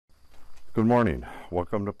Good morning.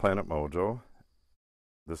 Welcome to Planet Mojo.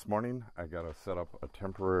 This morning I got to set up a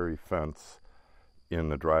temporary fence in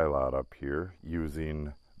the dry lot up here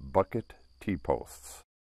using bucket T-posts.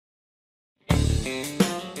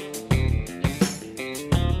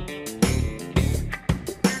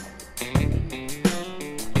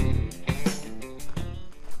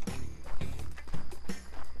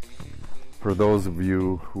 For those of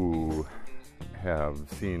you who have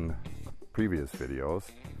seen previous videos,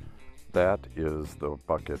 that is the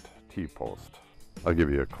bucket T-post. I'll give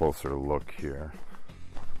you a closer look here.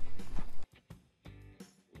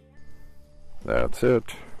 That's it.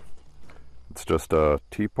 It's just a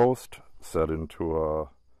T-post set into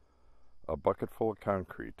a bucket full of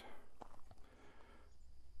concrete.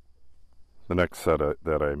 The next set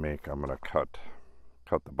that I make, I'm going to cut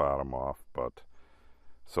the bottom off, but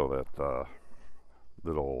so that the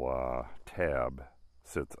little tab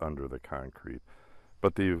sits under the concrete.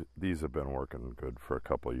 But these have been working good for a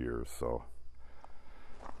couple of years, so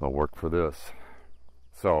they'll work for this.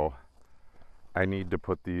 So I need to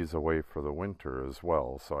put these away for the winter as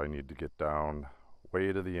well, so I need to get down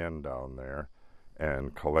way to the end down there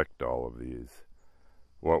and collect all of these.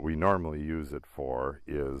 What we normally use it for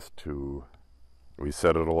is we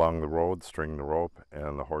set it along the road, string the rope,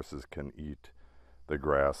 and the horses can eat the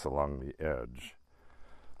grass along the edge.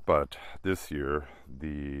 But this year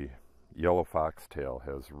the yellow foxtail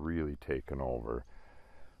has really taken over,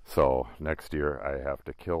 so next year I have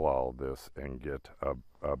to kill all this and get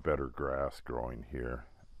a better grass growing here,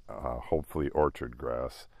 hopefully orchard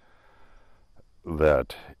grass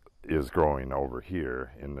that is growing over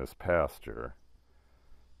here in this pasture,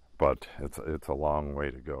 but it's a long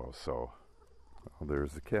way to go. So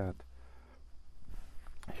there's the cat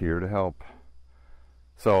here to help.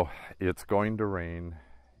 So it's going to rain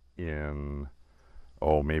in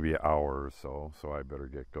maybe an hour or so I better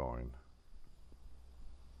get going.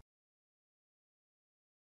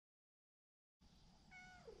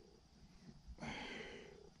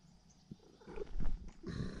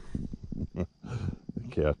 The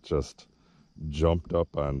cat just jumped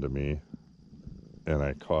up onto me and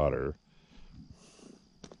I caught her.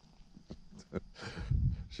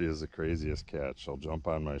 She is the craziest cat. She'll jump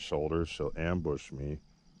on my shoulders, she'll ambush me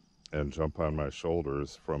and jump on my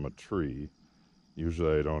shoulders from a tree.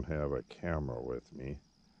 Usually I don't have a camera with me,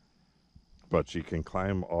 but she can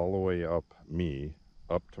climb all the way up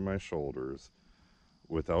to my shoulders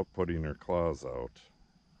without putting her claws out,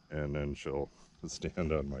 and then she'll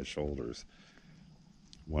stand on my shoulders.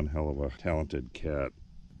 One hell of a talented cat.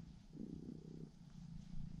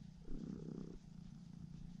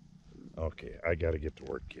 Okay, I gotta get to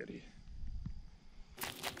work, kitty.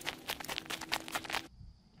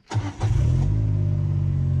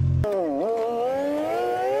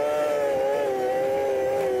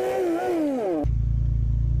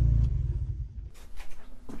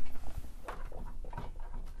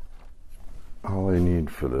 All I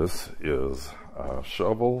need for this is a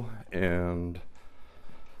shovel and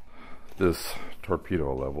this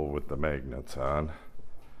torpedo level with the magnets on.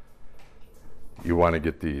 You want to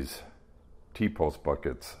get these T-post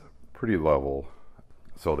buckets pretty level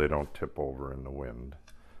so they don't tip over in the wind.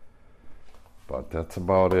 But that's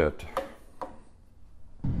about it.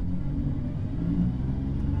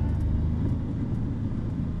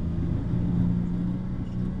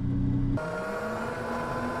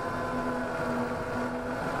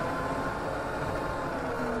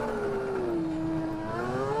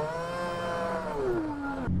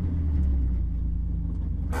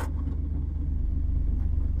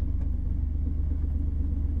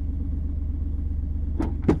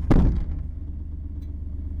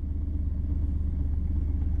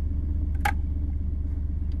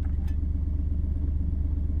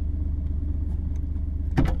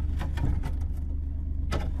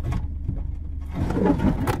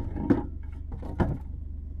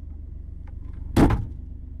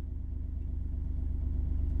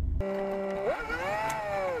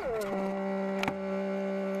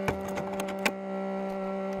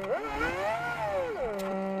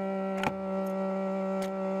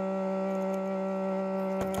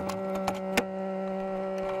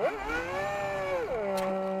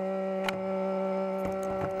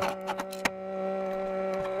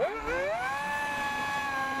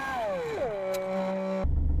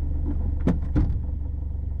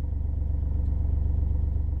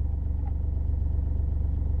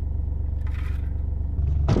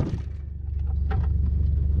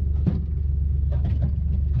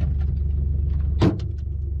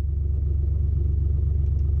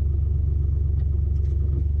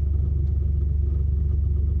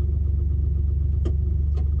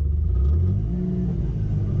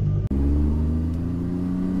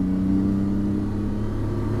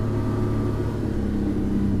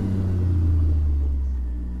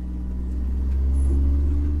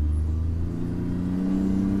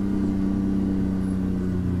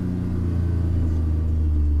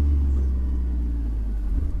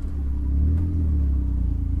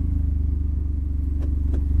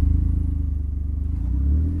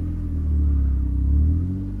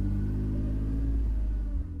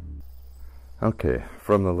 Okay,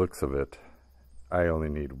 from the looks of it, I only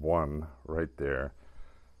need one right there,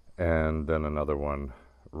 and then another one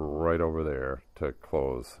right over there to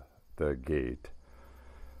close the gate.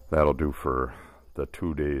 That'll do for the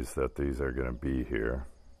 2 days that these are going to be here.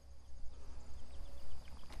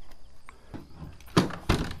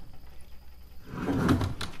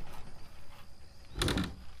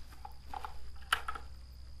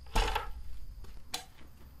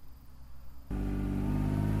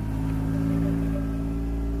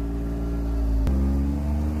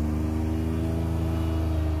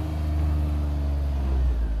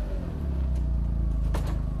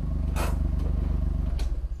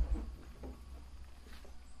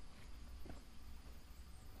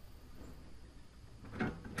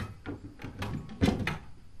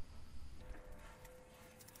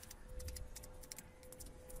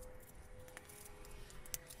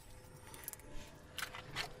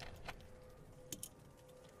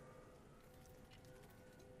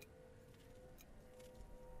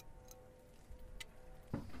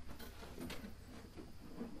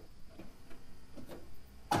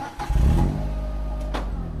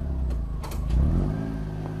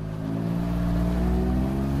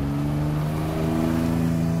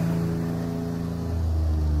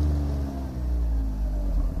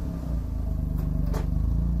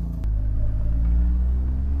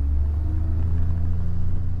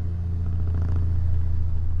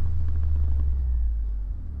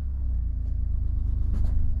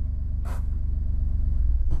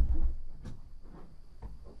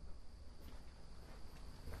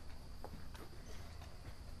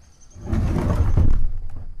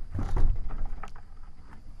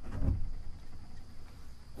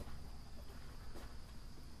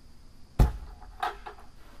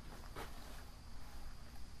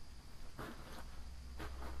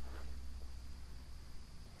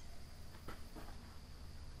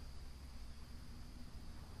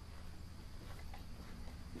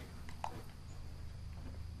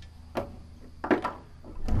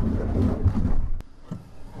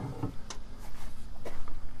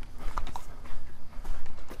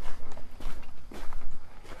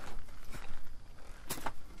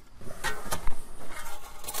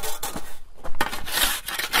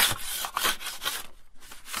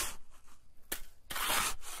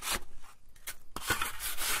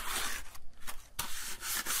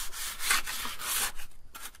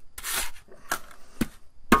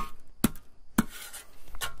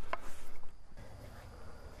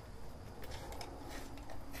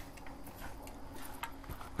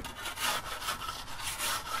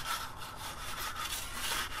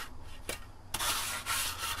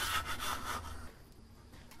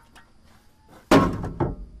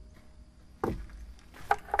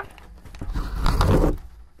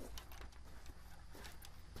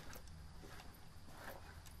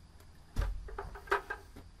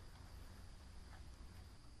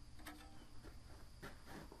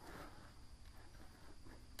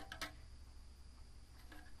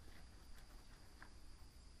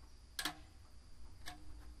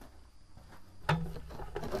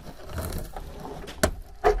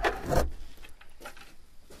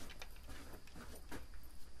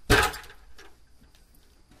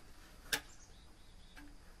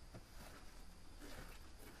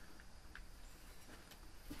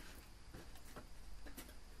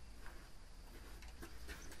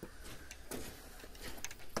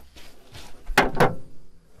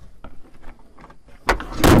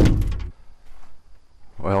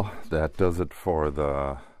 Well, that does it for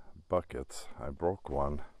the buckets. I broke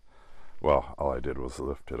one. Well, all I did was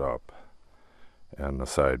lift it up, and the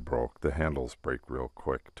side broke. The handles break real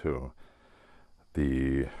quick too.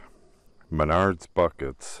 The Menards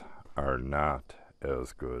buckets are not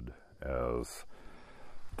as good as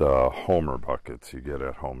the Homer buckets you get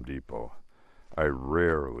at Home Depot. I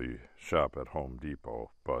rarely shop at Home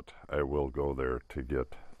Depot, but I will go there to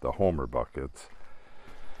get the Homer buckets,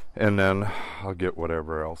 and then I'll get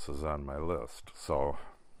whatever else is on my list. So,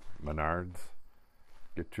 Menards,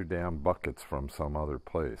 get your damn buckets from some other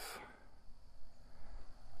place.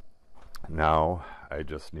 Now, I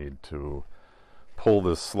just need to pull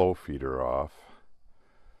this slow feeder off.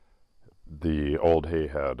 The old hay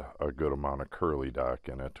had a good amount of curly dock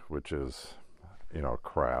in it, which is,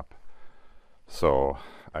 crap. So,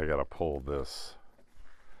 I gotta pull this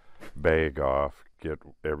bag off, get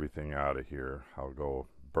everything out of here. I'll go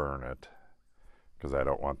burn it, because I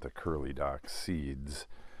don't want the curly dock seeds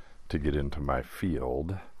to get into my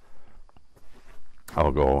field.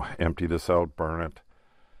 I'll go empty this out, burn it,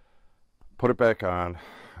 put it back on,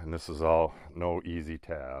 and this is all no easy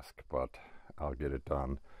task, but I'll get it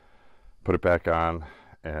done. Put it back on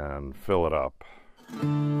and fill it up.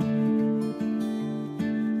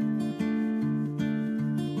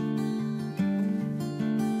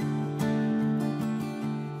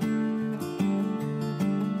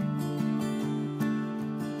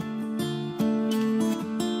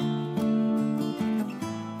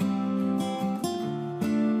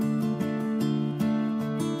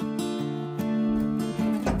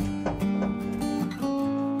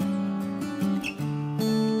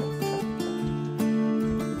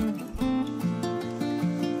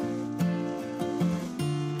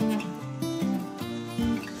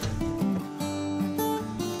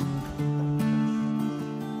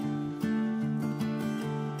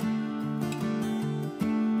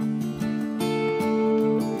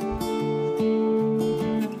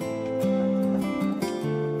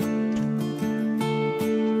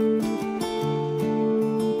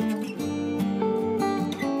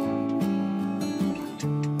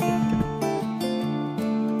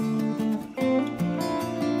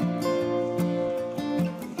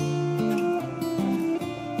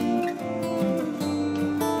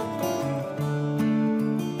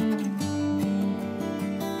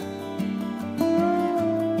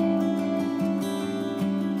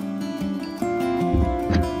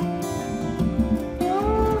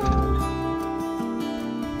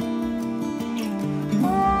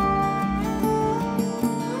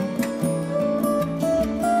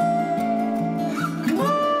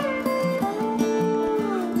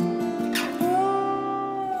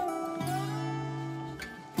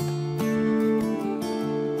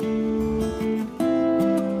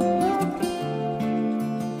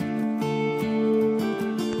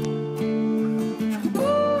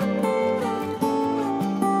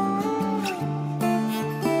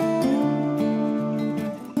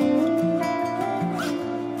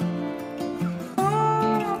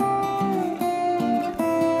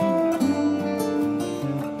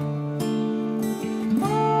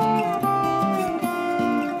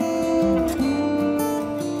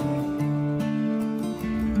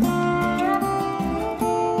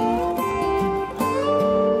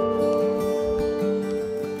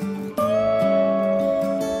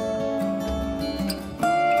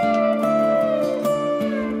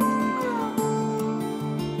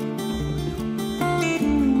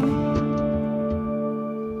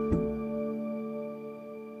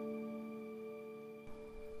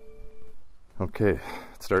 Okay,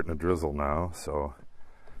 it's starting to drizzle now, so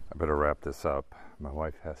I better wrap this up. My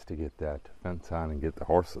wife has to get that fence on and get the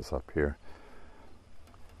horses up here.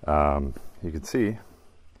 You can see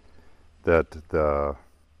that the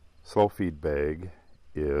slow feed bag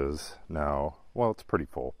is now, well, it's pretty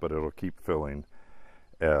full, but it'll keep filling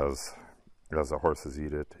as the horses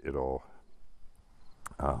eat it. It'll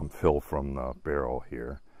fill from the barrel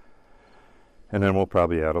here. And then we'll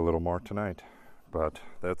probably add a little more tonight. But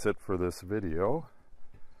that's it for this video.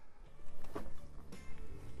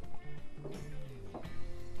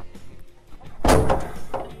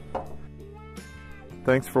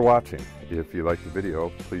 Thanks for watching. If you liked the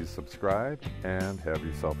video, please subscribe and have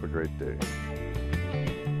yourself a great day.